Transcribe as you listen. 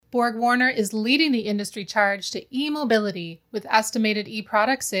Borg Warner is leading the industry charge to e-mobility, with estimated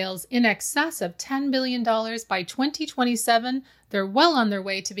e-product sales in excess of $10 billion by 2027. They're well on their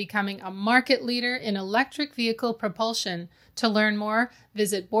way to becoming a market leader in electric vehicle propulsion. To learn more,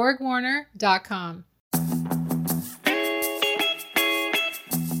 visit borgwarner.com.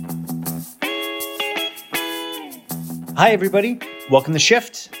 Hi, everybody. Welcome to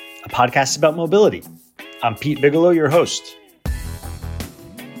Shift, a podcast about mobility. I'm Pete Bigelow, your host.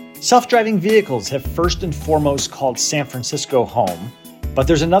 Self-driving vehicles have first and foremost called San Francisco home, but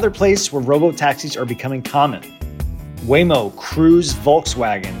there's another place where robo-taxis are becoming common. Waymo, Cruise,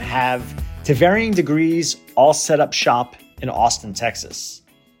 Volkswagen have, to varying degrees, all set up shop in Austin, Texas.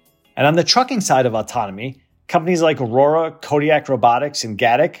 And on the trucking side of autonomy, companies like Aurora, Kodiak Robotics, and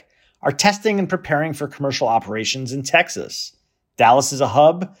Gatik are testing and preparing for commercial operations in Texas. Dallas is a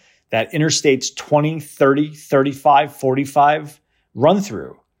hub that interstates 20, 30, 35, 45 run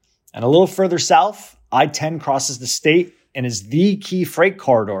through. And a little further south, I-10 crosses the state and is the key freight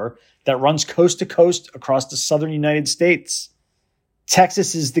corridor that runs coast to coast across the southern United States.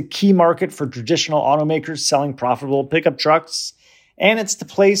 Texas is the key market for traditional automakers selling profitable pickup trucks, and it's the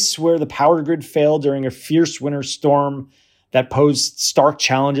place where the power grid failed during a fierce winter storm that posed stark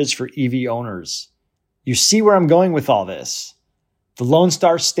challenges for EV owners. You see where I'm going with all this. The Lone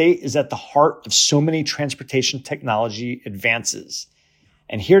Star State is at the heart of so many transportation technology advances.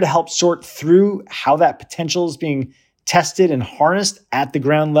 And here to help sort through how that potential is being tested and harnessed at the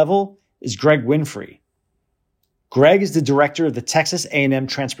ground level is Greg Winfree. Greg is the director of the Texas A&M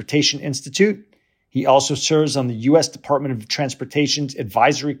Transportation Institute. He also serves on the U.S. Department of Transportation's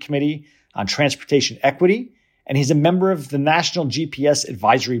Advisory Committee on Transportation Equity, and he's a member of the National GPS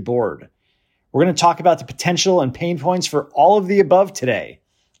Advisory Board. We're going to talk about the potential and pain points for all of the above today.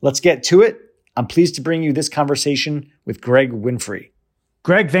 Let's get to it. I'm pleased to bring you this conversation with Greg Winfree.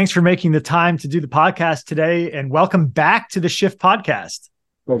 Greg, thanks for making the time to do the podcast today, and welcome back to the Shift podcast.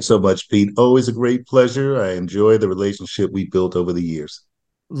 Thanks so much, Pete. Always a great pleasure. I enjoy the relationship we built over the years.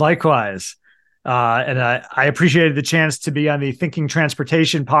 Likewise. And I appreciated the chance to be on the Thinking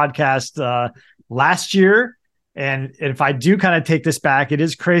Transportation podcast last year. And if I do kind of take this back, it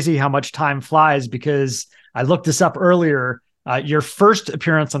is crazy how much time flies, because I looked this up earlier. Your first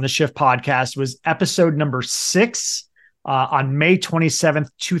appearance on the Shift podcast was episode number 6 on May 27th,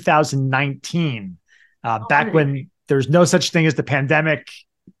 2019. Back when there's no such thing as the pandemic,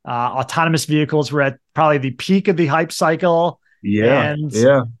 autonomous vehicles were at probably the peak of the hype cycle. And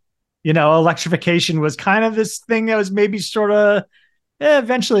you know, electrification was kind of this thing that was maybe sort of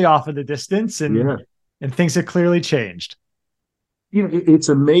eventually off in the distance, and things have clearly changed. You know, it's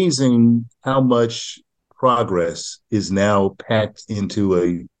amazing how much progress is now packed into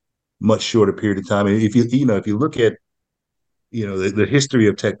a much shorter period of time. If you look at the history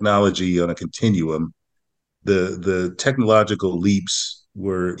of technology on a continuum, the technological leaps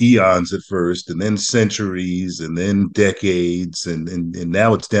were eons at first, and then centuries, and then decades, and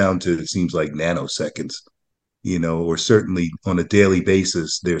now it's down to, it seems like, nanoseconds, or certainly on a daily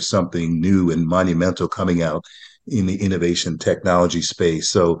basis, there's something new and monumental coming out in the innovation technology space.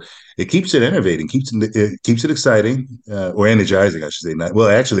 So it keeps it innovating, keeps it exciting, or energizing, I should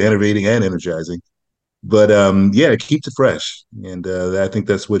say. Actually innovating and energizing. But it keeps it fresh. And I think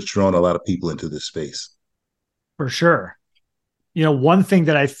that's what's drawn a lot of people into this space. For sure. One thing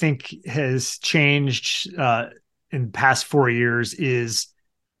that I think has changed in the past 4 years is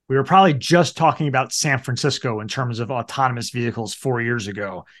we were probably just talking about San Francisco in terms of autonomous vehicles 4 years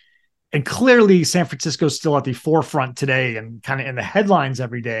ago. And clearly San Francisco is still at the forefront today and kind of in the headlines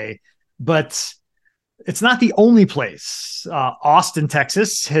every day. But it's not the only place. Austin,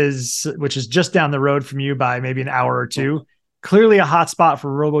 Texas, which is just down the road from you by maybe an hour or two, clearly a hotspot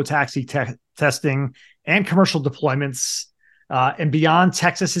for robo-taxi testing and commercial deployments. And beyond,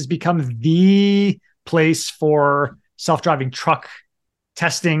 Texas has become the place for self-driving truck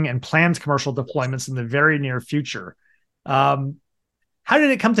testing and planned commercial deployments in the very near future. How did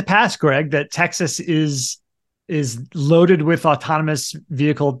it come to pass, Greg, that Texas is loaded with autonomous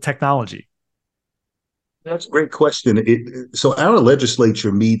vehicle technology? That's a great question. So our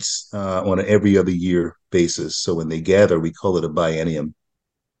legislature meets on an every other year basis. So when they gather, we call it a biennium.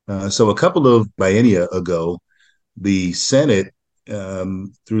 So a couple of biennia ago, the Senate,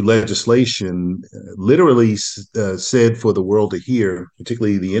 through legislation, literally said for the world to hear,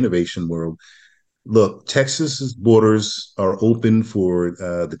 particularly the innovation world, look, Texas's borders are open for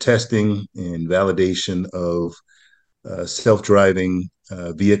the testing and validation of self-driving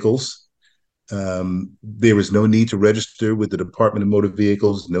vehicles. There is no need to register with the Department of Motor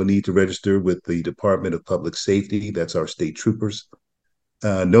Vehicles, no need to register with the Department of Public Safety. That's our state troopers.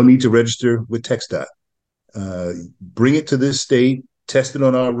 No need to register with TxDOT. Bring it to this state, test it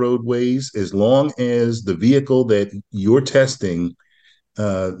on our roadways. As long as the vehicle that you're testing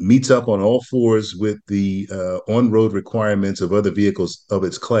meets up on all fours with the on-road requirements of other vehicles of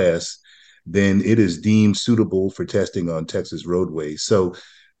its class, then it is deemed suitable for testing on Texas roadways. So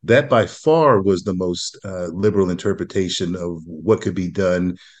that by far was the most liberal interpretation of what could be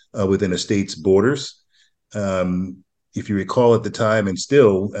done within a state's borders. If you recall at the time, and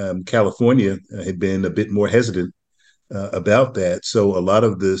still, California had been a bit more hesitant about that. So a lot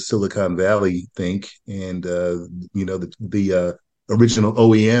of the Silicon Valley think, and the original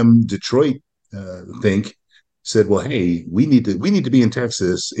OEM Detroit think, said, "Well, hey, we need to be in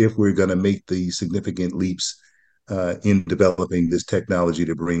Texas if we're going to make the significant leaps in developing this technology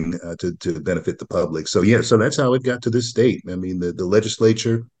to bring to benefit the public." So yeah, so that's how it got to this state. I mean, the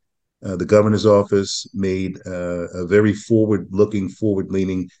legislature, the governor's office made a very forward-looking,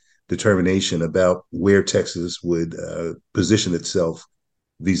 forward-leaning determination about where Texas would position itself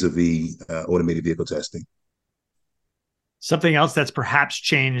vis-a-vis automated vehicle testing. Something else that's perhaps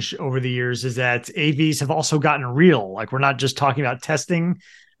changed over the years is that AVs have also gotten real. Like, we're not just talking about testing.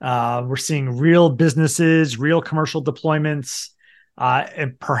 We're seeing real businesses, real commercial deployments,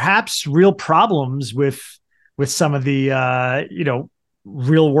 and perhaps real problems with some of the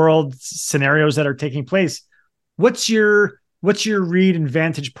real world scenarios that are taking place. What's your read and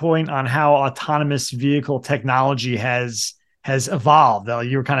vantage point on how autonomous vehicle technology has evolved?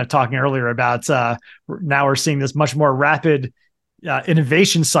 You were kind of talking earlier about now we're seeing this much more rapid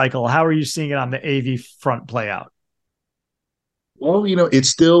innovation cycle. How are you seeing it on the AV front play out? Well, it's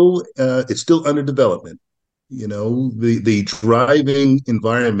still under development. The driving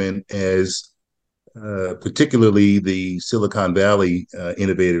environment, as particularly the Silicon Valley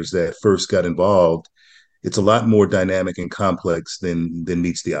innovators that first got involved, it's a lot more dynamic and complex than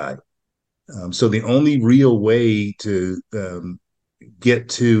meets the eye. So the only real way to get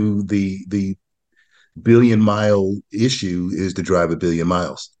to the billion-mile issue is to drive a billion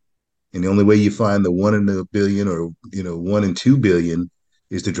miles. And the only way you find the 1 in a billion, or 1 in 2 billion,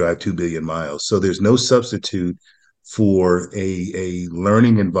 is to drive 2 billion miles. So there's no substitute for a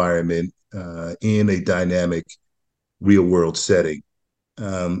learning environment in a dynamic real world setting.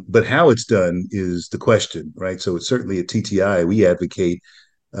 But how it's done is the question, right? So it's certainly at TTI, we advocate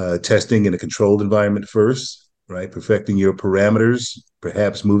testing in a controlled environment first, right? Perfecting your parameters,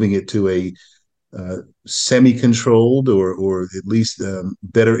 perhaps moving it to a semi-controlled or at least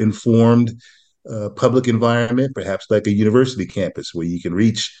better informed public environment, perhaps like a university campus where you can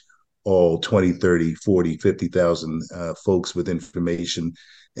reach all 20, 30, 40, 50,000 folks with information,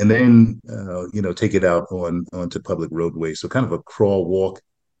 and then take it out onto public roadways. So kind of a crawl, walk,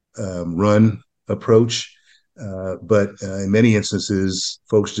 run approach. But in many instances,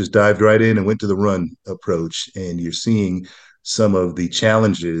 folks just dived right in and went to the run approach, and you're seeing some of the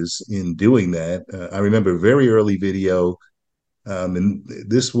challenges in doing that. I remember a very early video, and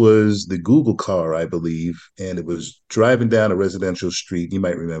this was the Google car, I believe, and it was driving down a residential street. You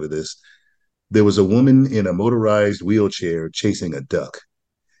might remember this. There was a woman in a motorized wheelchair chasing a duck,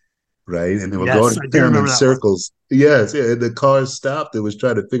 right? And they were Yes, going I do down in remember that one. circles. Yes, yeah. And the car stopped. It was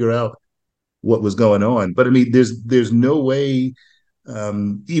trying to figure out what was going on. But I mean, there's no way,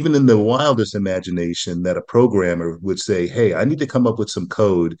 even in the wildest imagination, that a programmer would say, "Hey, I need to come up with some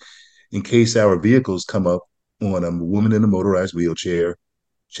code in case our vehicles come up on a woman in a motorized wheelchair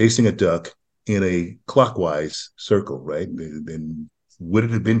chasing a duck in a clockwise circle," right? Then would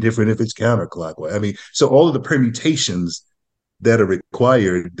it have been different if it's counterclockwise? I mean, so all of the permutations that are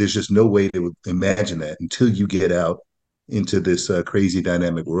required, there's just no way to imagine that until you get out into this crazy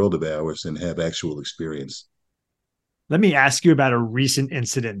dynamic world of ours and have actual experience. Let me ask you about a recent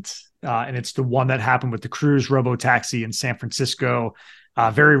incident, and it's the one that happened with the Cruise robotaxi in San Francisco.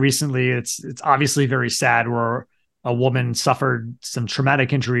 Very recently, it's obviously very sad, where a woman suffered some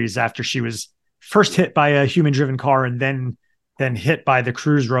traumatic injuries after she was first hit by a human-driven car and then hit by the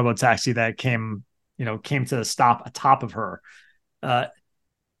Cruise robotaxi that came to a stop atop of her.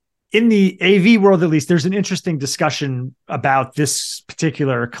 In the AV world, at least, there's an interesting discussion about this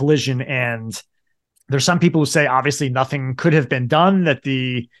particular collision. And there's some people who say, obviously, nothing could have been done, that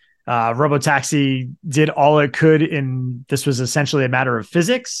the robotaxi did all it could, and this was essentially a matter of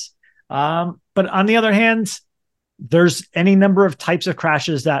physics. But on the other hand, there's any number of types of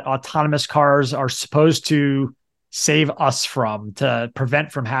crashes that autonomous cars are supposed to save us from, to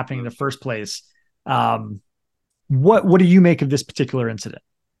prevent from happening in the first place. What do you make of this particular incident?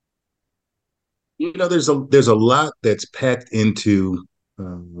 There's a lot that's packed into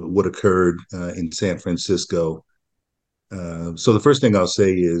what occurred in San Francisco. So the first thing I'll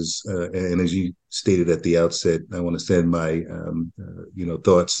say is, and as you stated at the outset, I want to send my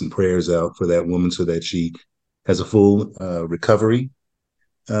thoughts and prayers out for that woman so that she has a full recovery.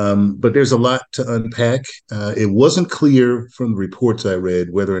 But there's a lot to unpack. It wasn't clear from the reports I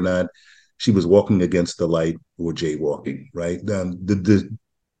read whether or not she was walking against the light or jaywalking. Right, the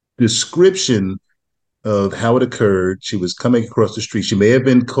description of how it occurred. She was coming across the street. She may have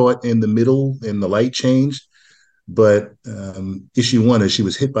been caught in the middle and the light changed. But issue one is she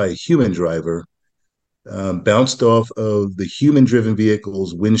was hit by a human driver, bounced off of the human driven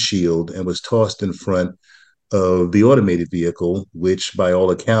vehicle's windshield, and was tossed in front of the automated vehicle, which by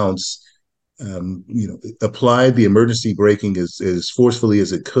all accounts, applied the emergency braking as forcefully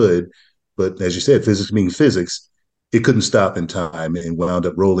as it could. But as you said, physics being physics, it couldn't stop in time and wound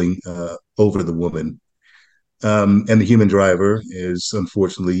up rolling over the woman. And the human driver is,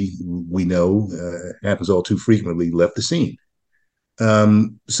 unfortunately, we know, happens all too frequently, left the scene.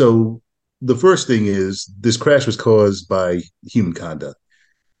 So the first thing is this crash was caused by human conduct.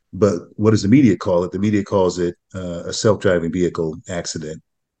 But what does the media call it? The media calls it a self-driving vehicle accident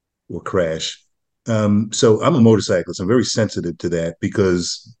or crash. So I'm a motorcyclist. I'm very sensitive to that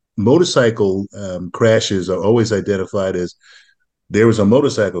because motorcycle crashes are always identified as there was a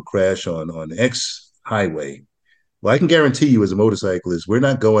motorcycle crash on X highway. Well, I can guarantee you as a motorcyclist, we're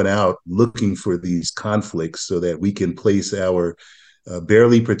not going out looking for these conflicts so that we can place our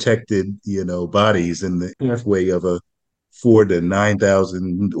barely protected, bodies in the pathway of a 4 to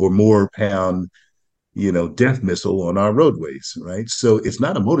 9,000 or more pound, death missile on our roadways, right? So it's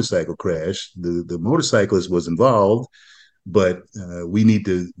not a motorcycle crash. The motorcyclist was involved, but we need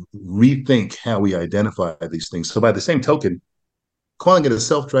to rethink how we identify these things. So by the same token, calling it a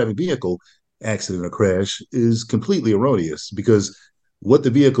self-driving vehicle accident or crash is completely erroneous because what the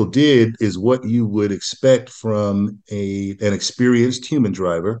vehicle did is what you would expect from an experienced human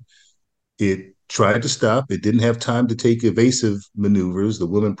driver. It tried to stop. It didn't have time to take evasive maneuvers. The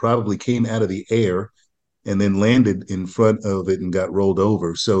woman probably came out of the air and then landed in front of it and got rolled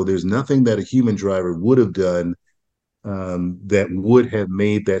over. So there's nothing that a human driver would have done that would have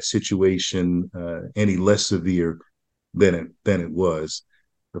made that situation any less severe than it was.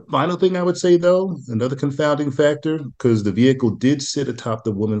 The final thing I would say, though, another confounding factor, because the vehicle did sit atop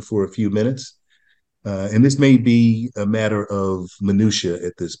the woman for a few minutes, and this may be a matter of minutia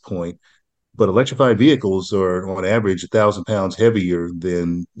at this point, but electrified vehicles are on average 1,000 pounds heavier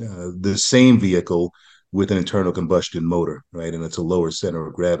than the same vehicle with an internal combustion motor, right? And it's a lower center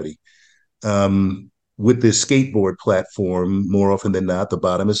of gravity. With this skateboard platform, more often than not, the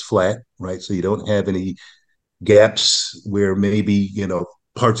bottom is flat, right? So you don't have any gaps where maybe,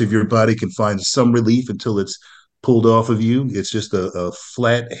 parts of your body can find some relief until it's pulled off of you. It's just a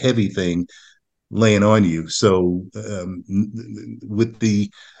flat, heavy thing laying on you. So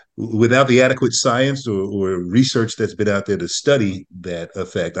without the adequate science or research that's been out there to study that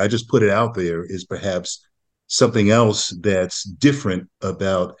effect, I just put it out there is perhaps something else that's different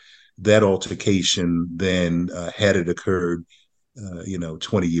about that altercation than had it occurred,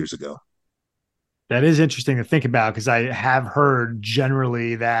 20 years ago. That is interesting to think about because I have heard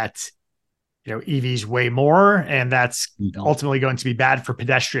generally that, EVs weigh more and that's ultimately going to be bad for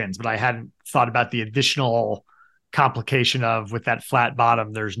pedestrians, but I hadn't thought about the additional complication of with that flat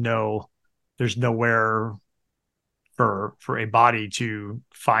bottom, there's nowhere for a body to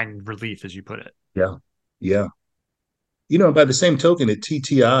find relief, as you put it. Yeah. Yeah. By the same token at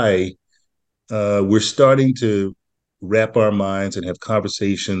TTI, we're starting to wrap our minds and have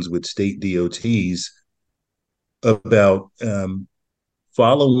conversations with state DOTs about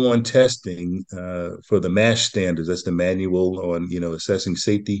follow-on testing for the MASH standards. That's the manual on assessing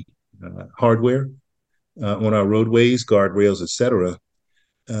safety hardware on our roadways, guardrails, etc.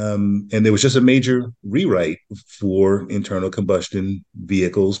 And there was just a major rewrite for internal combustion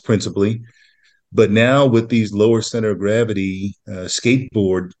vehicles, principally. But now with these lower center of gravity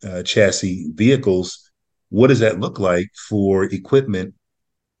skateboard chassis vehicles, what does that look like for equipment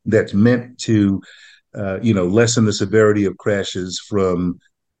that's meant to, lessen the severity of crashes from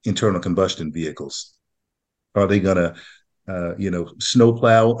internal combustion vehicles? Are they going to,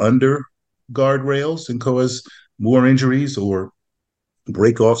 snowplow under guardrails and cause more injuries or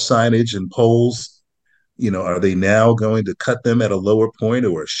break off signage and poles? Are they now going to cut them at a lower point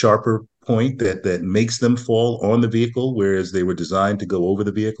or a sharper point that makes them fall on the vehicle, whereas they were designed to go over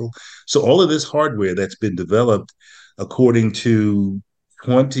the vehicle? So all of this hardware that's been developed according to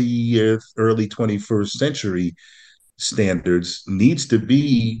 20th, early 21st century standards needs to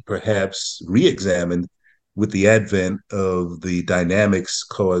be perhaps re-examined with the advent of the dynamics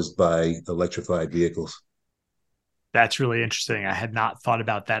caused by electrified vehicles. That's really interesting. I had not thought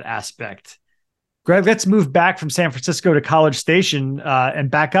about that aspect. Greg, let's move back from San Francisco to College Station and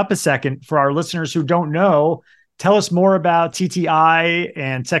back up a second for our listeners who don't know. Tell us more about TTI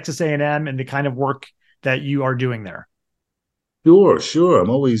and Texas A&M and the kind of work that you are doing there. Sure. I'm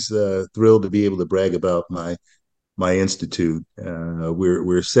always thrilled to be able to brag about my institute.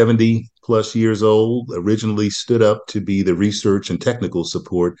 We're 70 plus years old. Originally stood up to be the research and technical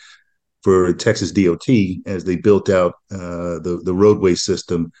support for Texas DOT as they built out the roadway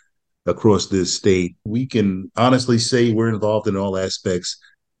system across this state. We can honestly say we're involved in all aspects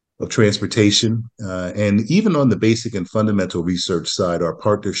of transportation, and even on the basic and fundamental research side, our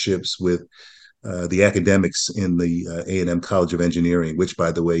partnerships with the academics in the A&M College of Engineering, which,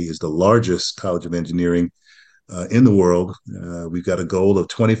 by the way, is the largest college of engineering in the world. We've got a goal of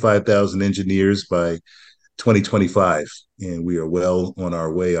 25,000 engineers by 2025, and we are well on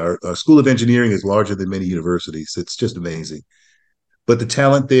our way. Our School of Engineering is larger than many universities. It's just amazing. But the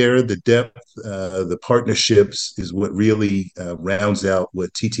talent there, the depth, the partnerships is what really rounds out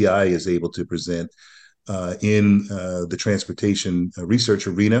what TTI is able to present in the transportation research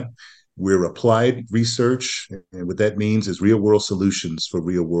arena. We're applied research, and what that means is real world solutions for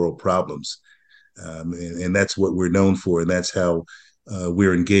real world problems. And that's what we're known for, and that's how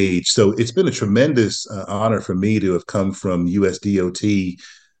we're engaged. So it's been a tremendous honor for me to have come from USDOT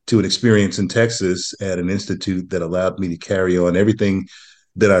to an experience in Texas at an institute that allowed me to carry on everything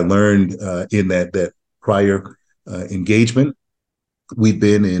that I learned in that prior engagement. We've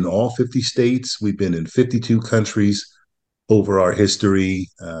been in all 50 states. We've been in 52 countries over our history.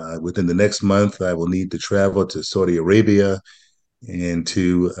 Within the next month, I will need to travel to Saudi Arabia and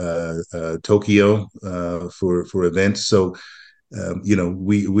to Tokyo for events. So,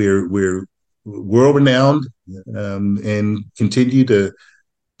 we're world renowned and continue to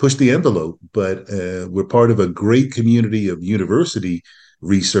push the envelope. But we're part of a great community of university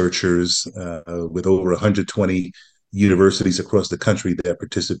researchers with over 120 universities across the country that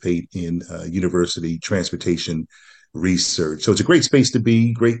participate in university transportation research. So it's a great space to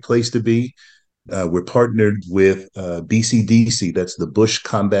be, great place to be. We're partnered with BCDC, that's the Bush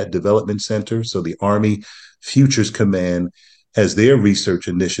Combat Development Center. So the Army Futures Command has their research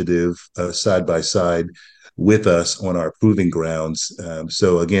initiative side by side with us on our proving grounds.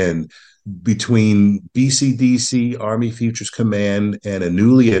 So again, between BCDC, Army Futures Command, and a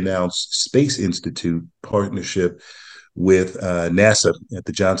newly announced Space Institute partnership with NASA at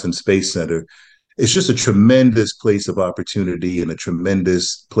the Johnson Space Center, it's just a tremendous place of opportunity and a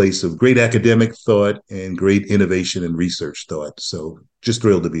tremendous place of great academic thought and great innovation and research thought. So just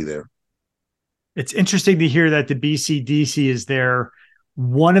thrilled to be there. It's interesting to hear that the BCDC is there.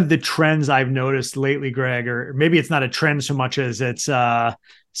 One of the trends I've noticed lately, Greg, or maybe it's not a trend so much as it's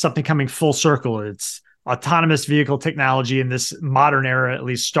something coming full circle. It's autonomous vehicle technology in this modern era, at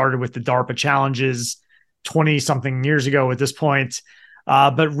least started with the DARPA challenges 20 something years ago at this point.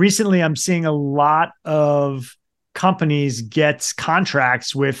 But recently I'm seeing a lot of companies get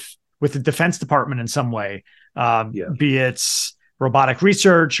contracts with the Defense Department in some way, be it robotic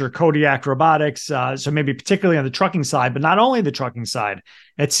research or Kodiak Robotics. So maybe particularly on the trucking side, but not only the trucking side.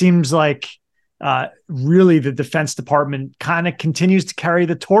 It seems like really the Defense Department kind of continues to carry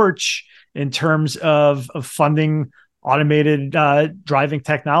the torch in terms of funding automated driving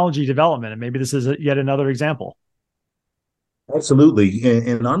technology development. And maybe this is yet another example. Absolutely.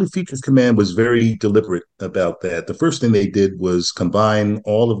 And Army Futures Command was very deliberate about that. The first thing they did was combine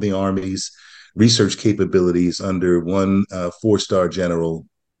all of the Army's research capabilities under one four-star general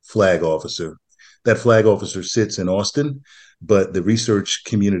flag officer. That flag officer sits in Austin, but the research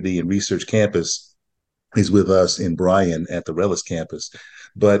community and research campus is with us in Bryan at the Rellis campus.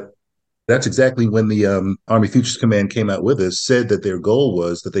 But that's exactly when the Army Futures Command came out with us, said that their goal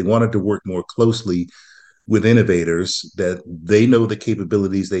was that they wanted to work more closely with innovators, that they know the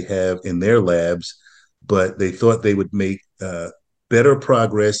capabilities they have in their labs, but they thought they would make better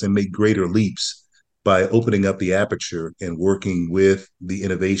progress and make greater leaps by opening up the aperture and working with the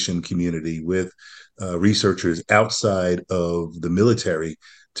innovation community, with researchers outside of the military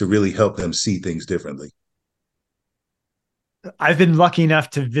to really help them see things differently. I've been lucky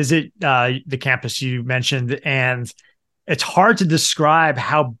enough to visit the campus you mentioned, and it's hard to describe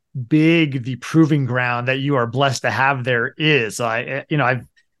how big the proving ground that you are blessed to have there is. I've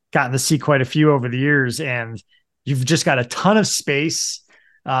gotten to see quite a few over the years, and you've just got a ton of space.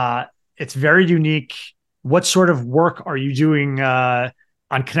 It's very unique. What sort of work are you doing on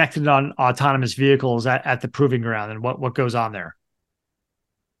connected on autonomous vehicles at the proving ground, and what goes on there?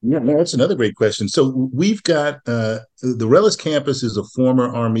 Yeah, no, that's another great question. So we've got the Rellis campus is a former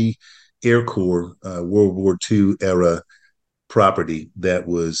Army Air Corps World War II era property that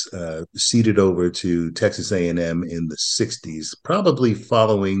was ceded over to Texas A&M in the 60s, probably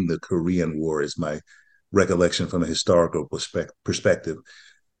following the Korean War, is my recollection from a historical perspective.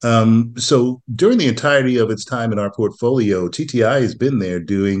 So during the entirety of its time in our portfolio, TTI has been there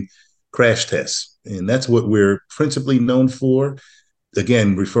doing crash tests, and that's what we're principally known for.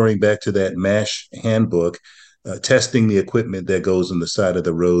 Again, referring back to that MASH handbook, testing the equipment that goes on the side of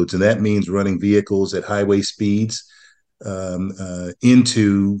the roads, and that means running vehicles at highway speeds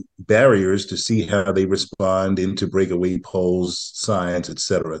into barriers to see how they respond, into breakaway poles, signs,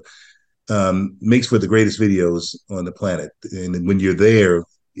 etc. Makes for the greatest videos on the planet. And when you're there,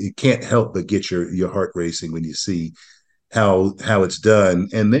 you can't help but get your heart racing when you see how it's done.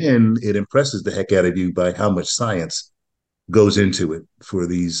 And then it impresses the heck out of you by how much science goes into it for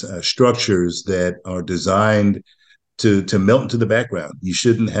these structures that are designed to melt into the background. You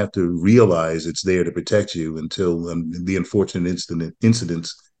shouldn't have to realize it's there to protect you until the unfortunate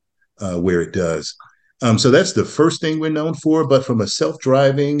incidents where it does. So that's the first thing we're known for. But from a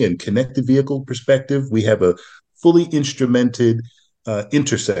self-driving and connected vehicle perspective, we have a fully instrumented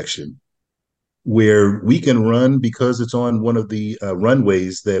intersection where we can run, because it's on one of the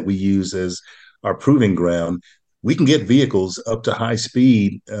runways that we use as our proving ground. We can get vehicles up to high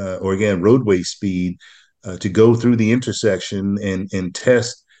speed, or again, roadway speed, to go through the intersection and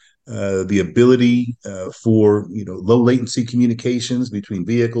test the ability for low latency communications between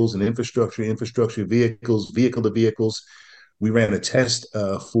vehicles and infrastructure vehicles, vehicle to vehicles. We ran a test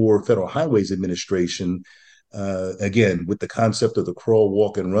for Federal Highways Administration, again with the concept of the crawl,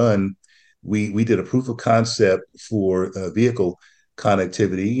 walk, and run. We did a proof of concept for vehicle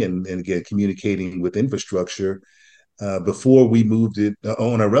connectivity and again communicating with infrastructure before we moved it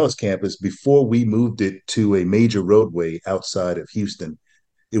on our Rellis campus, before we moved it to a major roadway outside of Houston.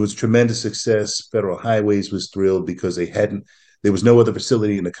 It was tremendous success. Federal Highways was thrilled because there was no other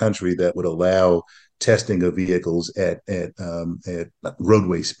facility in the country that would allow testing of vehicles at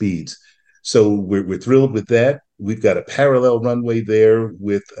roadway speeds. So we're thrilled with that. We've got a parallel runway there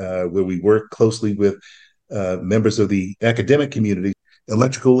with where we work closely with members of the academic community,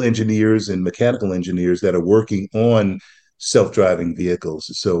 electrical engineers and mechanical engineers that are working on self-driving vehicles.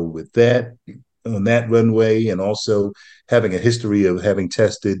 So with that, on that runway, and also having a history of having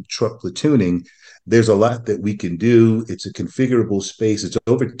tested truck platooning, there's a lot that we can do. It's a configurable space. It's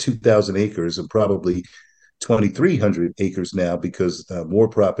over 2,000 acres and probably 2,300 acres now, because more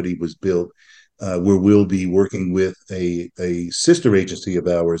property was built where we'll be working with a sister agency of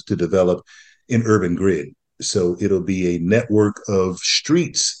ours to develop an urban grid. So it'll be a network of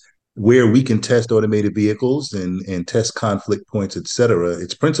streets where we can test automated vehicles and test conflict points, et cetera.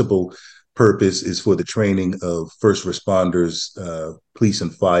 Its principal purpose is for the training of first responders, police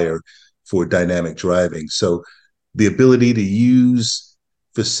and fire, for dynamic driving. So the ability to use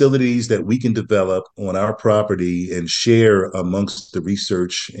facilities that we can develop on our property and share amongst the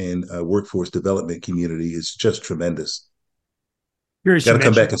research and workforce development community is just tremendous. Got to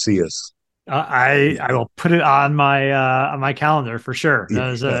come back and see us. I will put it on my calendar for sure. That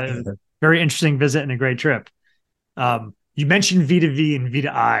was a very interesting visit and a great trip. You mentioned V2V and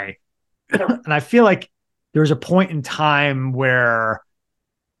V2I, and I feel like there was a point in time where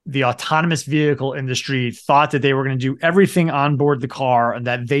the autonomous vehicle industry thought that they were going to do everything on board the car and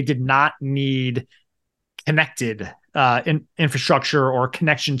that they did not need connected infrastructure or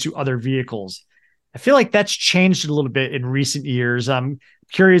connection to other vehicles. I feel like that's changed a little bit in recent years. I'm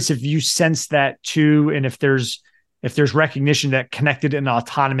curious if you sense that too, and if there's recognition that connected and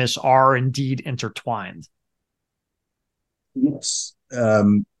autonomous are indeed intertwined. Yes.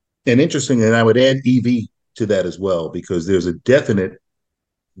 And interesting, and I would add EV to that as well, because there's a definite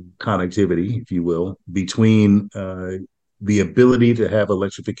connectivity, if you will, between the ability to have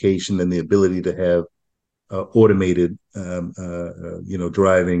electrification and the ability to have automated,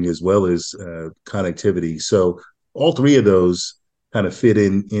 driving, as well as connectivity. So all three of those kind of fit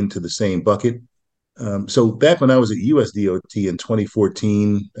into the same bucket. So back when I was at USDOT in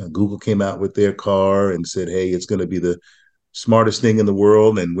 2014, Google came out with their car and said, "Hey, it's going to be the smartest thing in the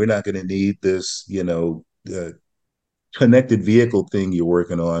world, and we're not going to need this, connected vehicle thing you're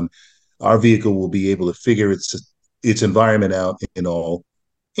working on. Our vehicle will be able to figure its environment out in all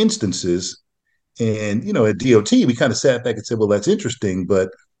instances." And at DOT, we kind of sat back and said, "Well, that's interesting, but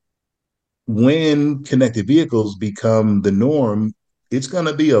when connected vehicles become the norm, it's going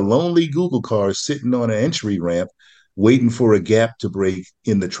to be a lonely Google car sitting on an entry ramp waiting for a gap to break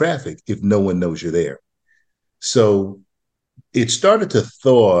in the traffic if no one knows you're there." So it started to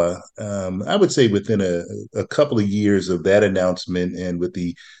thaw, I would say within a couple of years of that announcement and with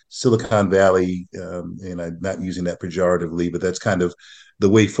the Silicon Valley, and I'm not using that pejoratively, but that's kind of the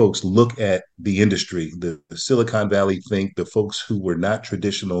way folks look at the industry. The Silicon Valley think the folks who were not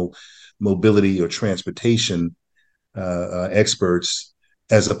traditional mobility or transportation experts,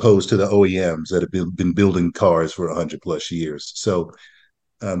 as opposed to the OEMs that have been building cars for 100 plus years. So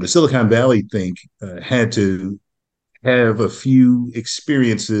the Silicon Valley think had to have a few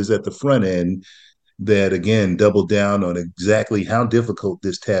experiences at the front end that again doubled down on exactly how difficult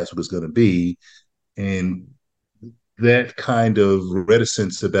this task was going to be, and that kind of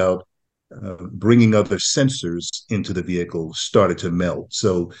reticence about bringing other sensors into the vehicle started to melt.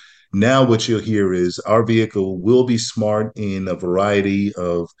 So now what you'll hear is our vehicle will be smart in a variety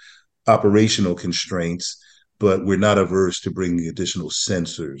of operational constraints, but we're not averse to bringing additional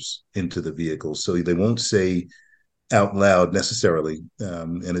sensors into the vehicle. So they won't say out loud necessarily,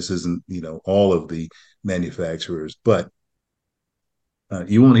 and this isn't all of the manufacturers, but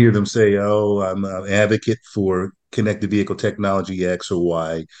you won't hear them say, "Oh, I'm an advocate for connected vehicle technology X or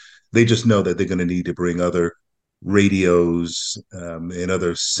Y." They just know that they're going to need to bring other radios and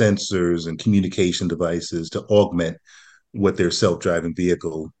other sensors and communication devices to augment what their self-driving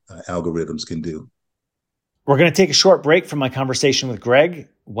vehicle algorithms can do. We're going to take a short break from my conversation with Greg.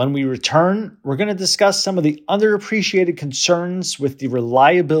 When we return, we're going to discuss some of the underappreciated concerns with the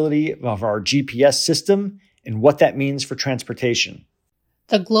reliability of our GPS system and what that means for transportation.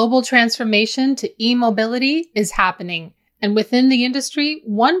 The global transformation to e-mobility is happening, and within the industry,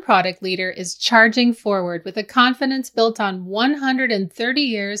 one product leader is charging forward with a confidence built on 130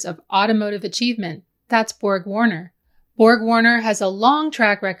 years of automotive achievement. That's BorgWarner. BorgWarner has a long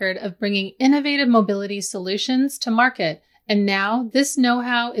track record of bringing innovative mobility solutions to market, and now this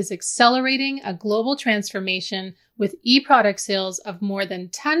know-how is accelerating a global transformation with e-product sales of more than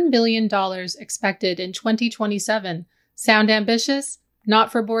 $10 billion expected in 2027. Sound ambitious?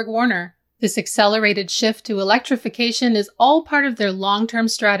 Not for BorgWarner. This accelerated shift to electrification is all part of their long-term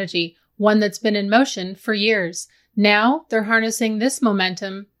strategy, one that's been in motion for years. Now, they're harnessing this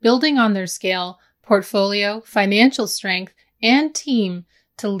momentum, building on their scale, portfolio, financial strength, and team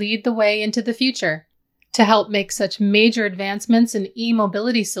to lead the way into the future. To help make such major advancements in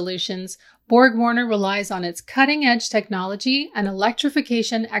e-mobility solutions, BorgWarner relies on its cutting-edge technology and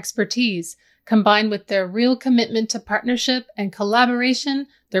electrification expertise. Combined with their real commitment to partnership and collaboration,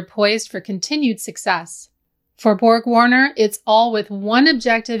 they're poised for continued success. For BorgWarner, it's all with one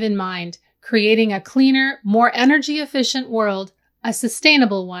objective in mind: creating a cleaner, more energy-efficient world, a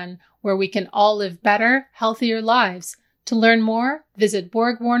sustainable one where we can all live better, healthier lives. To learn more, visit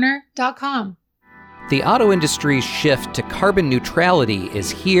BorgWarner.com. The auto industry's shift to carbon neutrality is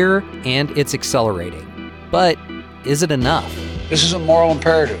here and it's accelerating. But is it enough? This is a moral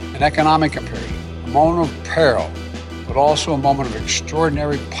imperative, an economic imperative, a moment of peril, but also a moment of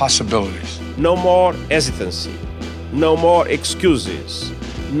extraordinary possibilities. No more hesitancy, no more excuses,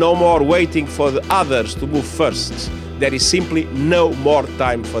 no more waiting for the others to move first. There is simply no more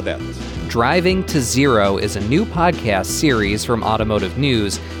time for that. Driving to Zero is a new podcast series from Automotive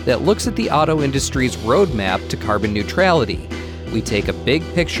News that looks at the auto industry's roadmap to carbon neutrality. We take a big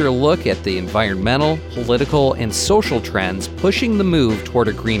picture look at the environmental, political, and social trends pushing the move toward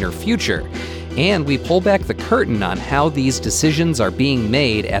a greener future. And we pull back the curtain on how these decisions are being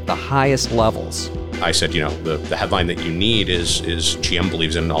made at the highest levels. I said, the headline that you need is GM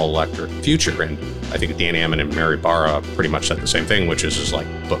believes in an all-electric future. And I think Dan Ammon and Mary Barra pretty much said the same thing, which is like,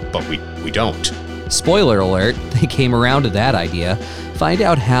 but we don't. Spoiler alert, they came around to that idea. Find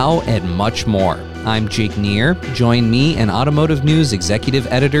out how and much more. I'm Jake Neer. Join me and Automotive News Executive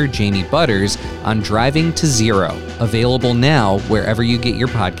Editor Jamie Butters on Driving to Zero, available now wherever you get your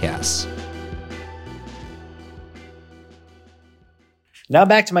podcasts. Now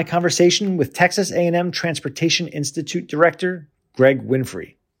back to my conversation with Texas A&M Transportation Institute Director Greg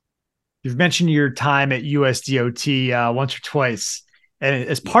Winfree. You've mentioned your time at USDOT once or twice. And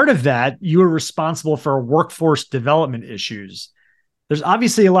as part of that, you were responsible for workforce development issues. There's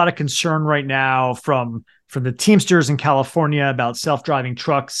obviously a lot of concern right now from the Teamsters in California about self-driving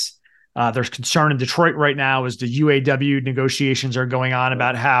trucks. There's concern in Detroit right now as the UAW negotiations are going on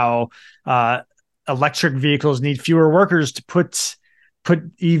about how electric vehicles need fewer workers to put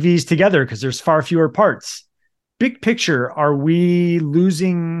EVs together because there's far fewer parts. Big picture, are we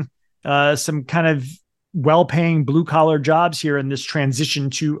losing some kind of well-paying blue-collar jobs here in this transition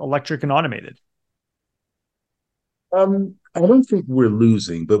to electric and automated? I don't think we're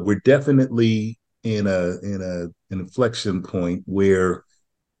losing, but we're definitely in an inflection point where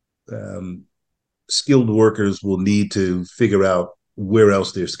skilled workers will need to figure out where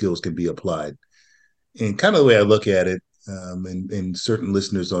else their skills can be applied. And kind of the way I look at it, and certain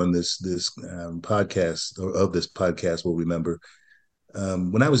listeners on this podcast or of this podcast will remember,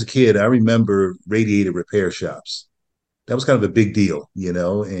 when I was a kid, I remember radiator repair shops. That was kind of a big deal,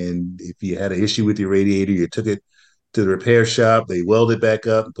 and if you had an issue with your radiator, you took it to the repair shop, they welded it back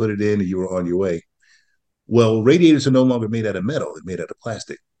up and put it in, and you were on your way. Well, radiators are no longer made out of metal, they're made out of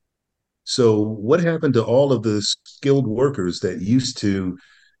plastic. So what happened to all of the skilled workers that used to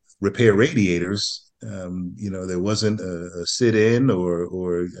repair radiators? There wasn't a sit-in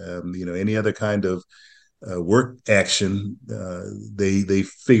or any other kind of work action. They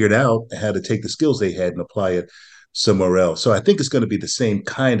figured out how to take the skills they had and apply it somewhere else. So I think it's going to be the same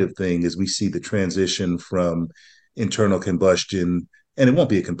kind of thing as we see the transition from internal combustion, and it won't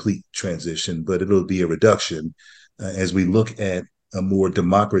be a complete transition, but it'll be a reduction as we look at a more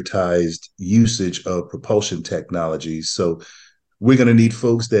democratized usage of propulsion technologies. So we're going to need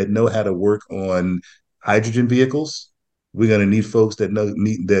folks that know how to work on hydrogen vehicles. We're going to need folks that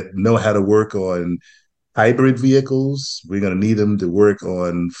know how to work on hybrid vehicles. We're going to need them to work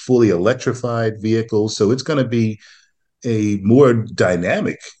on fully electrified vehicles. So it's going to be a more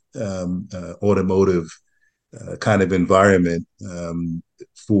dynamic automotive kind of environment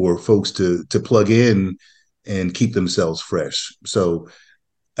for folks to plug in and keep themselves fresh. So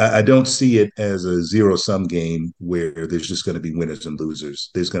I don't see it as a zero-sum game where there's just going to be winners and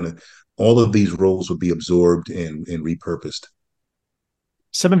losers. All of these roles will be absorbed and repurposed.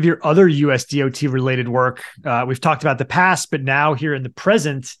 Some of your other US DOT related work, we've talked about the past, but now here in the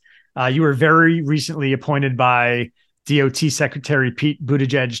present, you were very recently appointed by DOT Secretary Pete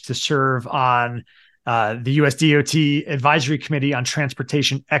Buttigieg to serve on the US DOT Advisory Committee on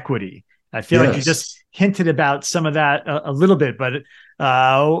Transportation Equity. I feel like you just hinted about some of that a little bit, but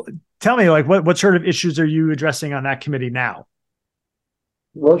tell me, what sort of issues are you addressing on that committee now?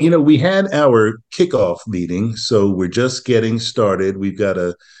 Well, we had our kickoff meeting, so we're just getting started. We've got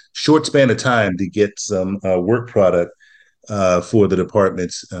a short span of time to get some work product for the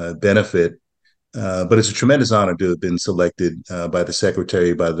department's benefit. But it's a tremendous honor to have been selected by the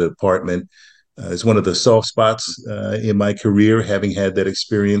secretary, by the department. It's one of the soft spots in my career, having had that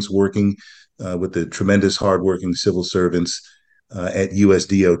experience working with the tremendous hardworking civil servants at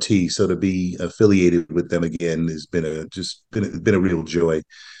USDOT. So to be affiliated with them again has been a real joy.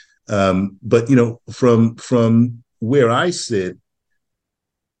 But from where I sit,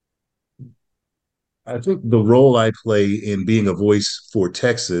 I think the role I play in being a voice for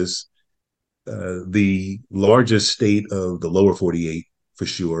Texas, the largest state of the lower 48 for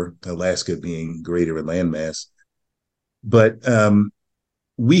sure, Alaska being greater in landmass, but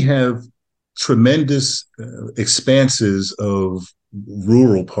we have tremendous expanses of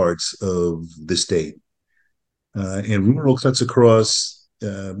rural parts of the state, and rural cuts across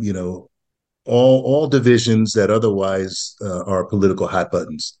all divisions that otherwise are political hot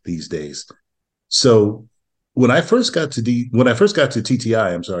buttons these days. So when I first got to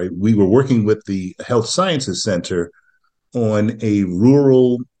TTI, we were working with the Health Sciences Center on a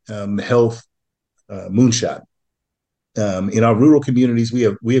rural health moonshot. In our rural communities, we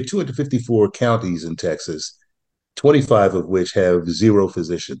have 254 counties in Texas, 25 of which have 0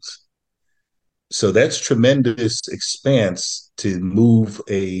 physicians. So that's tremendous expanse to move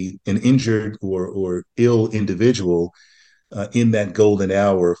an injured or ill individual in that golden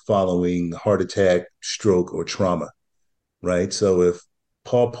hour following heart attack, stroke, or trauma, right? So if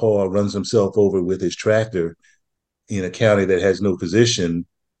Paw runs himself over with his tractor in a county that has no physician,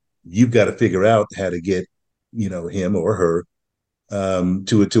 you've got to figure out how to get him or her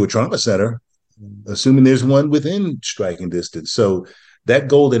to a trauma center, assuming there's one within striking distance. So that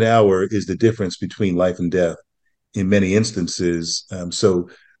golden hour is the difference between life and death in many instances. So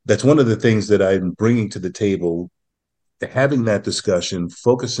that's one of the things that I'm bringing to the table, having that discussion,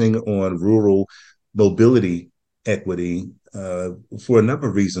 focusing on rural mobility equity for a number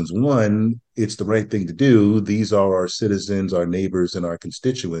of reasons. One, it's the right thing to do. These are our citizens, our neighbors, and our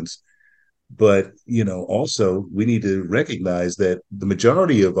constituents. But, also we need to recognize that the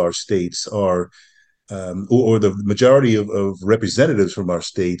majority of our states are, or the majority of representatives from our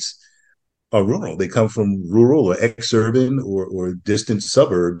states are rural. They come from rural or ex-urban or distant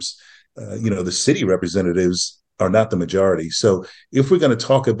suburbs. The city representatives are not the majority. So if we're going to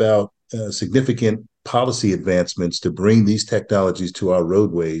talk about significant policy advancements to bring these technologies to our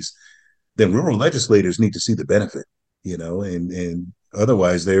roadways, then rural legislators need to see the benefit, and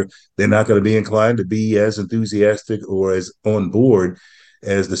otherwise they're not going to be inclined to be as enthusiastic or as on board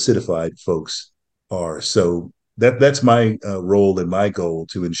as the citified folks are. So that's my role and my goal,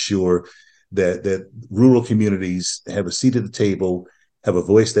 to ensure that rural communities have a seat at the table, have a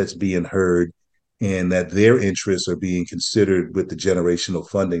voice that's being heard, and that their interests are being considered with the generational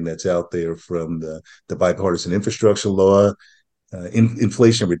funding that's out there from the bipartisan infrastructure law,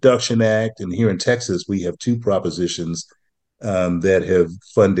 Inflation Reduction Act. And here in Texas, we have two propositions that have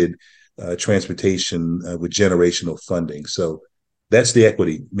funded transportation with generational funding. So that's the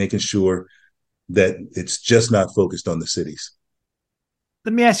equity, making sure that it's just not focused on the cities.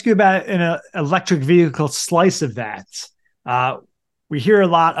 Let me ask you about an electric vehicle slice of that. We hear a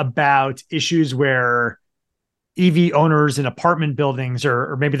lot about issues where EV owners in apartment buildings,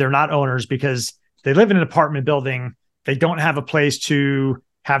 or maybe they're not owners because they live in an apartment building, they don't have a place to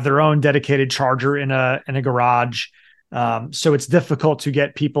have their own dedicated charger in a garage. So it's difficult to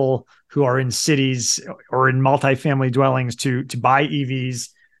get people who are in cities or in multifamily dwellings to buy EVs.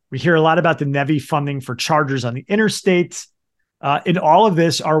 We hear a lot about the NEVI funding for chargers on the interstate. In all of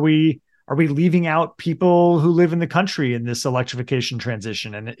this, are we leaving out people who live in the country in this electrification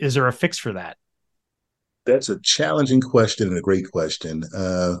transition? And is there a fix for that? That's a challenging question and a great question.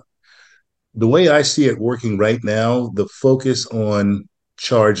 The way I see it working right now, the focus on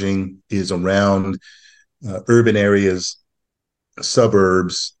charging is around urban areas,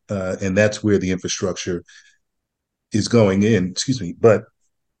 suburbs, and that's where the infrastructure is going in. Excuse me. But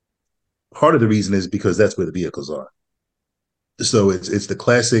part of the reason is because that's where the vehicles are. So it's the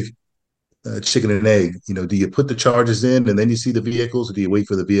classic chicken and egg. Do you put the chargers in and then you see the vehicles, or do you wait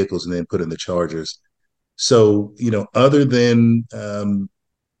for the vehicles and then put in the chargers? So, other than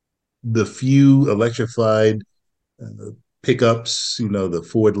the few electrified pickups, the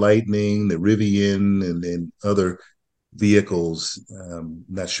Ford Lightning, the Rivian, and other vehicles,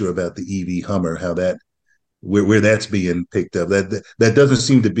 not sure about the EV Hummer, how that where that's being picked up. That doesn't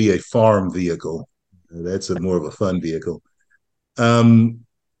seem to be a farm vehicle. That's more of a fun vehicle.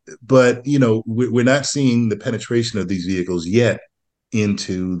 But we're not seeing the penetration of these vehicles yet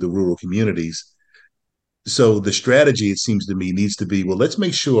into the rural communities. So the strategy, it seems to me, needs to be, well, let's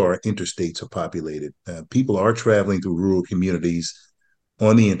make sure our interstates are populated. People are traveling through rural communities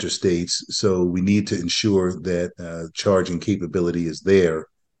on the interstates, so we need to ensure that charging capability is there,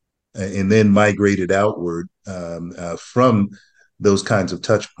 and then migrate it outward from those kinds of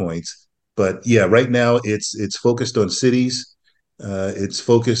touch points. But yeah, right now it's focused on cities. It's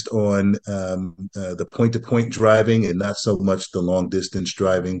focused on the point-to-point driving and not so much the long-distance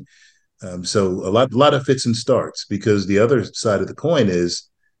driving. So a lot of fits and starts, because the other side of the coin is,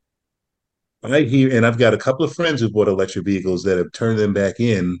 I hear, and I've got a couple of friends who've bought electric vehicles that have turned them back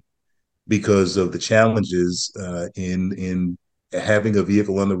in because of the challenges in having a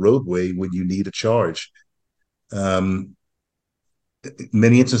vehicle on the roadway when you need a charge. Many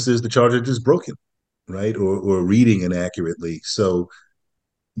instances, the charger is just broken, right, or reading inaccurately. So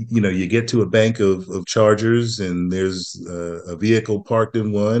you get to a bank of chargers and there's a vehicle parked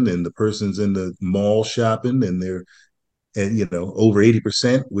in one, and the person's in the mall shopping and they're at over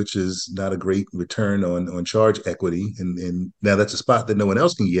 80%, which is not a great return on charge equity. And now that's a spot that no one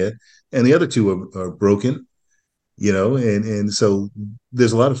else can get, and the other two are broken. And so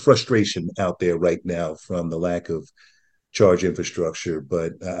there's a lot of frustration out there right now from the lack of charge infrastructure.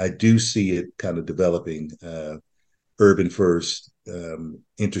 But I do see it kind of developing urban first,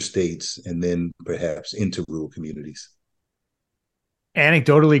 interstates, and then perhaps into rural communities.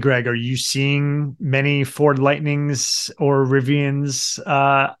 Anecdotally, Greg, are you seeing many Ford Lightnings or Rivians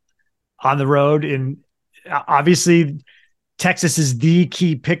on the road? And obviously, Texas is the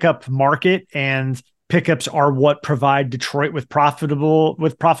key pickup market, and pickups are what provide Detroit with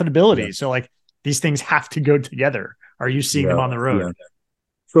profitability. Yeah. So, like, these things have to go together. Are you seeing them on the road? Yeah.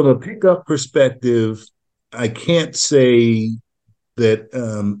 From a pickup perspective, I can't say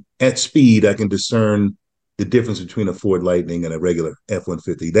that at speed I can discern the difference between a Ford Lightning and a regular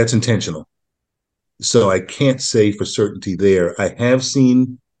F-150. That's intentional. So I can't say for certainty there. I have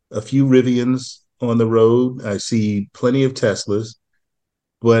seen a few Rivians on the road. I see plenty of Teslas,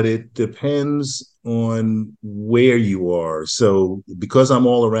 but it depends on where you are. So because I'm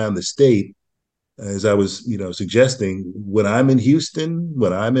all around the state, as I was, suggesting, when I'm in Houston,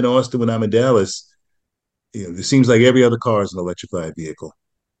 when I'm in Austin, when I'm in Dallas, it seems like every other car is an electrified vehicle.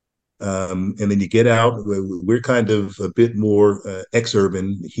 And then you get out, we're kind of a bit more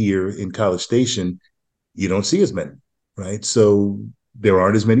exurban here in College Station. You don't see as many, right? So there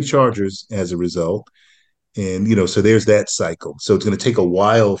aren't as many chargers as a result. And, so there's that cycle. So it's going to take a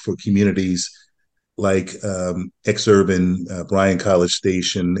while for communities like exurban Bryan College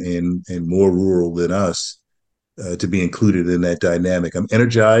Station and more rural than us to be included in that dynamic. I'm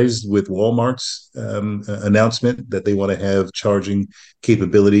energized with Walmart's announcement that they want to have charging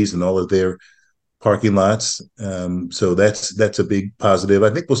capabilities in all of their parking lots. So that's a big positive. I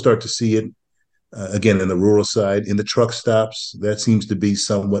think we'll start to see it again in the rural side, in the truck stops. That seems to be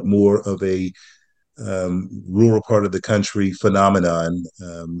somewhat more of a rural part of the country phenomenon,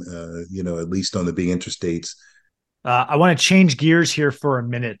 at least on the big interstates. I want to change gears here for a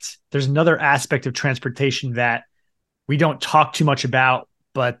minute. There's another aspect of transportation that we don't talk too much about,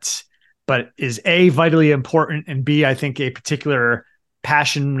 but is A, vitally important, and B, I think a particular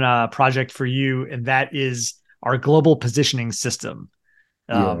passion project for you, and that is our global positioning system.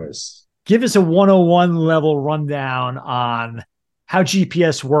 Yes. Give us a 101 level rundown on how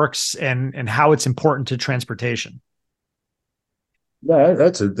GPS works and how it's important to transportation. Yeah,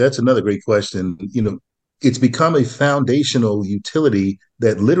 that's another great question. It's become a foundational utility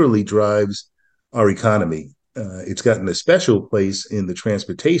that literally drives our economy. It's gotten a special place in the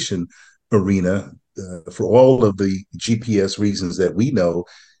transportation arena for all of the GPS reasons that we know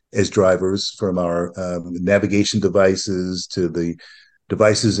as drivers, from our navigation devices to the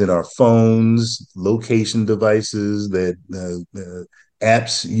devices in our phones, location devices that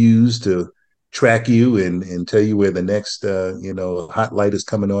apps use to track you and tell you where the next hot light is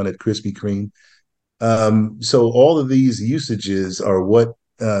coming on at Krispy Kreme. So all of these usages are what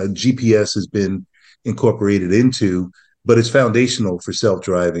GPS has been incorporated into, but it's foundational for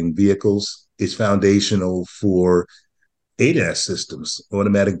self-driving vehicles. It's foundational for ADAS systems,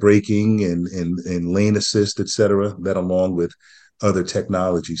 automatic braking and lane assist, et cetera, that along with other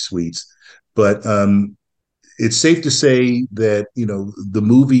technology suites. But it's safe to say that, the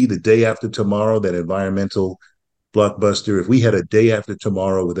movie The Day After Tomorrow, that environmental blockbuster, if we had a day after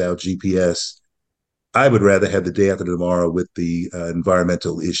tomorrow without GPS, I would rather have the day after tomorrow with the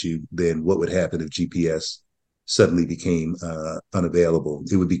environmental issue than what would happen if GPS suddenly became unavailable.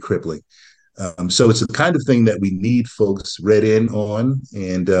 It would be crippling. So it's the kind of thing that we need folks read in on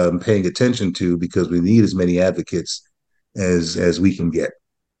and paying attention to, because we need as many advocates as we can get.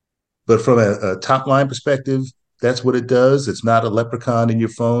 But from a top line perspective, that's what it does. It's not a leprechaun in your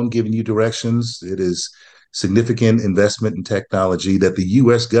phone giving you directions. It is significant investment in technology that the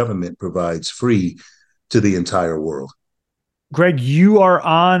U.S. government provides free to the entire world. Greg, you are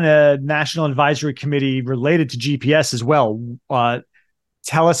on a national advisory committee related to GPS as well.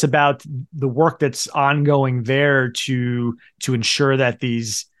 Tell us about the work that's ongoing there to ensure that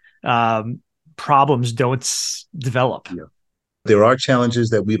these problems don't develop. Yeah. There are challenges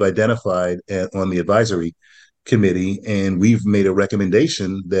that we've identified on the advisory committee, and we've made a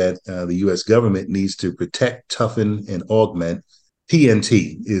recommendation that the U.S. government needs to protect, toughen, and augment.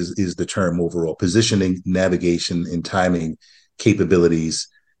 PNT is the term overall: positioning, navigation, and timing capabilities.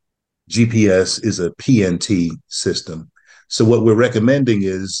 GPS is a PNT system. So what we're recommending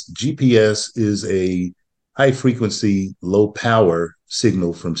is GPS is a high frequency, low power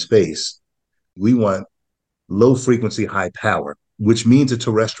signal from space. We want low frequency, high power, which means a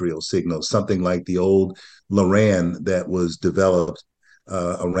terrestrial signal, something like the old Loran that was developed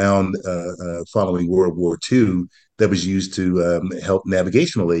around following World War II, that was used to help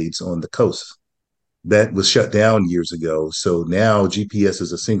navigational aids on the coast. That was shut down years ago. So now GPS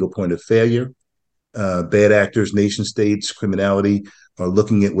is a single point of failure. Bad actors, nation states, criminality are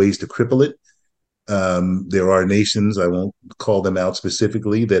looking at ways to cripple it. There are nations, I won't call them out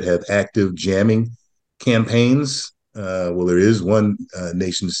specifically, that have active jamming campaigns. Well, there is one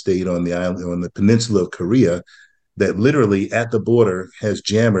nation state on the island, on the peninsula of Korea, that literally at the border has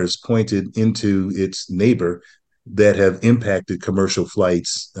jammers pointed into its neighbor that have impacted commercial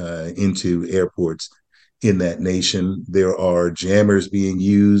flights into airports in that nation. There are jammers being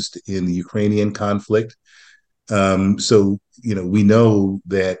used in the Ukrainian conflict. So, we know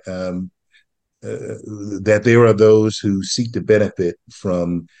that that there are those who seek to benefit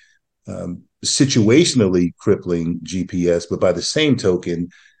from situationally crippling GPS, but by the same token,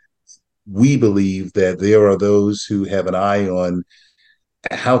 we believe that there are those who have an eye on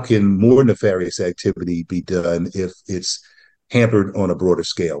how can more nefarious activity be done if it's hampered on a broader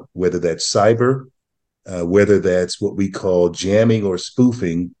scale, whether that's cyber, whether that's what we call jamming or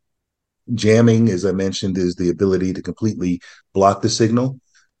spoofing. Jamming, as I mentioned, is the ability to completely block the signal.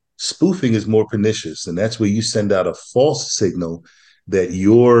 Spoofing is more pernicious, and that's where you send out a false signal that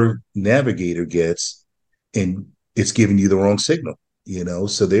your navigator gets, and it's giving you the wrong signal.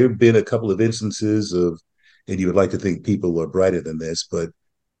 So there have been a couple of instances of, and you would like to think people are brighter than this, but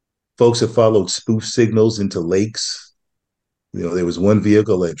folks have followed spoof signals into lakes. There was one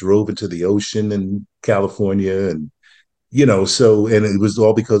vehicle that drove into the ocean in California, and and it was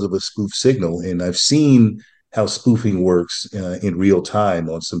all because of a spoof signal. And I've seen how spoofing works in real time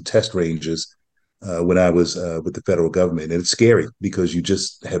on some test ranges when I was with the federal government. And it's scary because you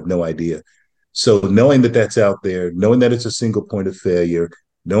just have no idea. So knowing that that's out there, knowing that it's a single point of failure,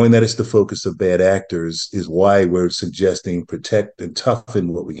 knowing that it's the focus of bad actors is why we're suggesting protect and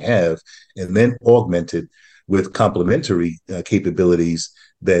toughen what we have, and then augment it with complementary capabilities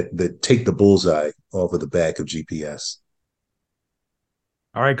that take the bullseye off of the back of GPS.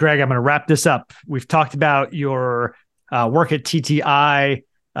 All right, Greg, I'm going to wrap this up. We've talked about your work at TTI,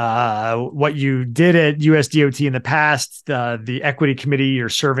 what you did at USDOT in the past, the equity committee you're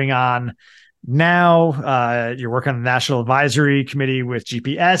serving on now, you're working on the National Advisory Committee with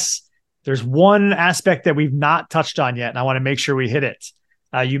GPS. There's one aspect that we've not touched on yet, and I want to make sure we hit it.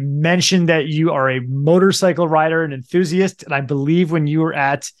 You mentioned that you are a motorcycle rider and enthusiast, and I believe when you were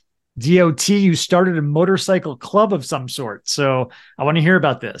at DOT, you started a motorcycle club of some sort. So I want to hear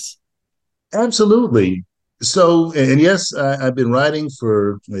about this. Absolutely. So, and yes, I've been riding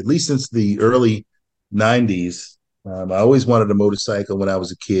for at least since the early 90s. I always wanted a motorcycle when I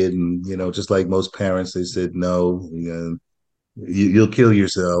was a kid. And, just like most parents, they said, no, you'll kill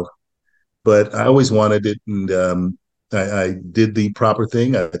yourself. But I always wanted it. And I did the proper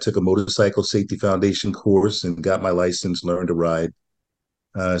thing. I took a motorcycle safety foundation course and got my license, learned to ride.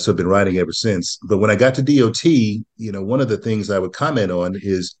 So I've been riding ever since. But when I got to DOT, one of the things I would comment on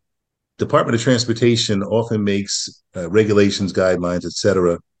is Department of Transportation often makes regulations, guidelines, et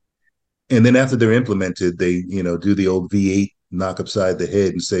cetera. And then after they're implemented, they, do the old V8 knock upside the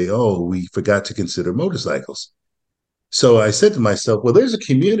head and say, oh, we forgot to consider motorcycles. So I said to myself, well, there's a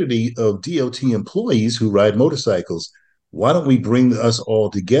community of DOT employees who ride motorcycles. Why don't we bring us all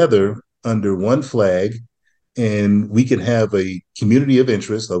together under one flag, and we can have a community of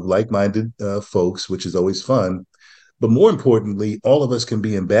interest of like-minded folks, which is always fun. But more importantly, all of us can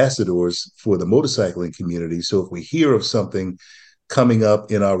be ambassadors for the motorcycling community. So if we hear of something coming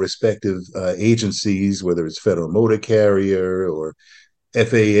up in our respective agencies, whether it's Federal Motor Carrier or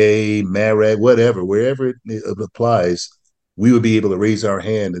FAA, MARAG, whatever, wherever it applies, we would be able to raise our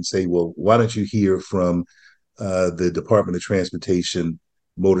hand and say, well, why don't you hear from the Department of Transportation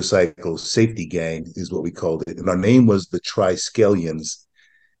Motorcycle Safety Gang is what we called it. And our name was the Triskelions.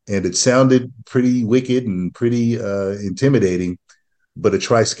 And it sounded pretty wicked and pretty intimidating, but a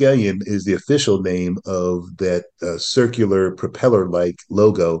triskelion is the official name of that circular propeller-like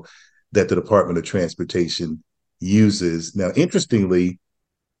logo that the Department of Transportation uses. Now, interestingly,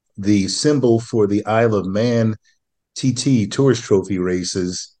 the symbol for the Isle of Man TT Tourist Trophy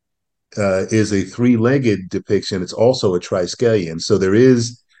races is a three-legged depiction. It's also a triskelion. So there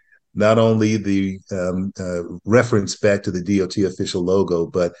is not only the reference back to the DOT official logo,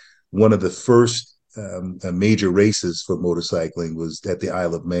 but one of the first major races for motorcycling was at the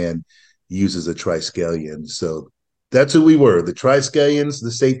Isle of Man, uses a triskelion. So that's who we were, the Triskelions,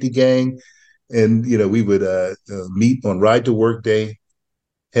 the safety gang. And, we would meet on ride to work day,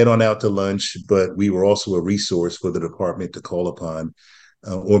 head on out to lunch, but we were also a resource for the department to call upon.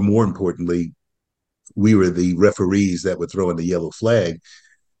 Or more importantly, we were the referees that would throw in the yellow flag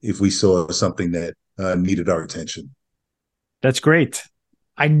if we saw something that needed our attention. That's great.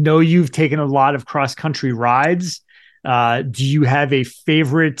 I know you've taken a lot of cross-country rides. Do you have a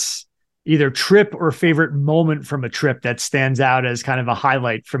favorite either trip or favorite moment from a trip that stands out as kind of a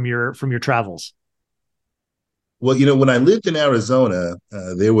highlight from your travels? Well, when I lived in Arizona,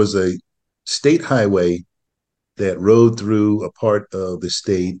 there was a state highway that rode through a part of the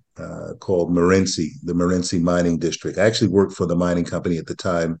state called Morenci, the Morenci Mining District. I actually worked for the mining company at the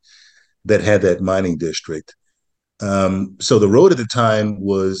time that had that mining district. So the road at the time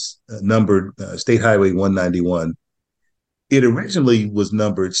was numbered State Highway 191. It originally was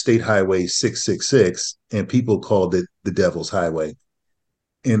numbered State Highway 666, and people called it the Devil's Highway.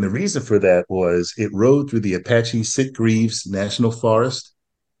 And the reason for that was it rode through the Apache Sitgreaves National Forest.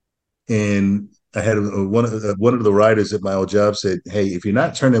 And I had one of the riders at my old job said, hey, if you're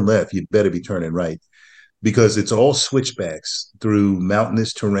not turning left, you better be turning right, because it's all switchbacks through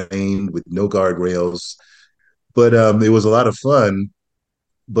mountainous terrain with no guardrails. But it was a lot of fun.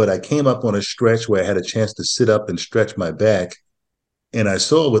 But I came up on a stretch where I had a chance to sit up and stretch my back. And I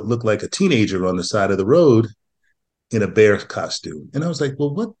saw what looked like a teenager on the side of the road in a bear costume. And I was like,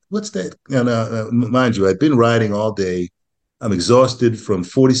 well, what's that? And mind you, I'd been riding all day. I'm exhausted from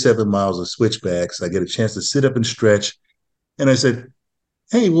 47 miles of switchbacks. I get a chance to sit up and stretch. And I said,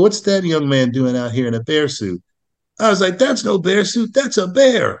 hey, what's that young man doing out here in a bear suit? I was like, that's no bear suit. That's a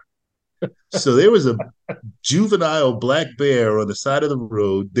bear. So there was a juvenile black bear on the side of the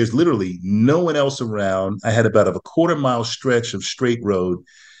road. There's literally no one else around. I had about a quarter-mile stretch of straight road.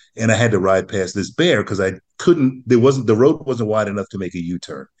 and I had to ride past this bear because the road wasn't wide enough to make a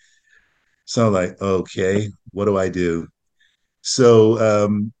U-turn. So I'm like, okay, what do I do? So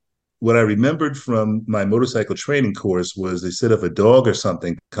what I remembered from my motorcycle training course was they said if a dog or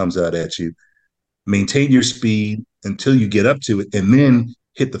something comes out at you, maintain your speed until you get up to it and then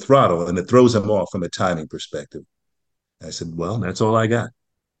hit the throttle, and it throws them off from a timing perspective. I said, well, that's all I got.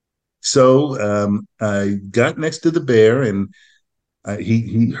 So I got next to the bear, and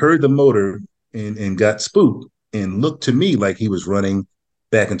he heard the motor and got spooked and looked to me like he was running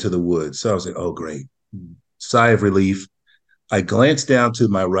back into the woods. So I was like, oh, great. Sigh of relief. I glanced down to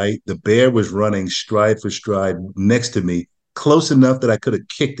my right. The bear was running stride for stride next to me, close enough that I could have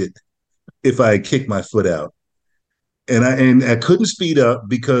kicked it if I had kicked my foot out. And I couldn't speed up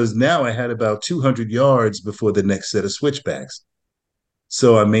because now I had about 200 yards before the next set of switchbacks.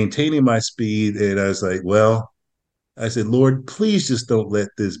 So I'm maintaining my speed, and I was like, well, I said, Lord, please just don't let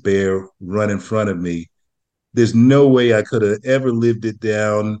this bear run in front of me. There's no way I could have ever lived it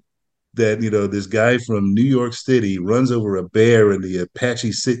down that, this guy from New York City runs over a bear in the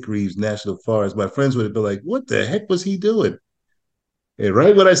Apache Sitgreaves National Forest. My friends would have been like, what the heck was he doing? And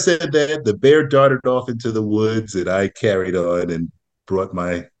right when I said that, the bear darted off into the woods, and I carried on and brought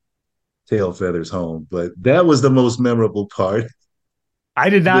my tail feathers home. But that was the most memorable part. I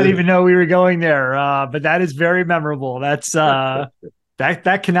did not even know we were going there, but that is very memorable. That's that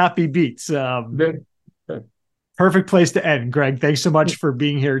cannot be beat. Perfect place to end, Greg. Thanks so much for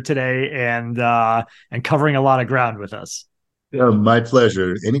being here today and covering a lot of ground with us. My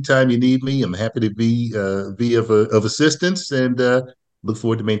pleasure. Anytime you need me, I'm happy to be of assistance, and look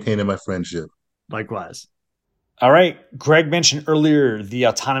forward to maintaining my friendship. Likewise. All right. Greg mentioned earlier the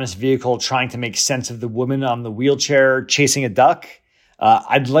autonomous vehicle trying to make sense of the woman on the wheelchair chasing a duck.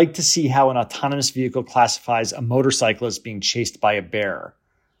 I'd like to see how an autonomous vehicle classifies a motorcyclist being chased by a bear.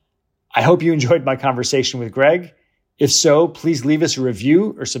 I hope you enjoyed my conversation with Greg. If so, please leave us a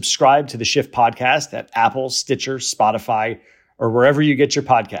review or subscribe to the Shift podcast at Apple, Stitcher, Spotify, or wherever you get your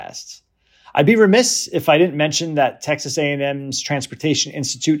podcasts. I'd be remiss if I didn't mention that Texas A&M's Transportation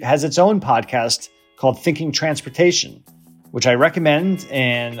Institute has its own podcast called Thinking Transportation, which I recommend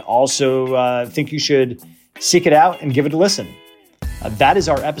and also think you should seek it out and give it a listen. That is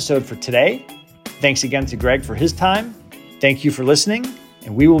our episode for today. Thanks again to Greg for his time. Thank you for listening,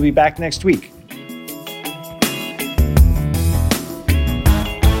 and we will be back next week.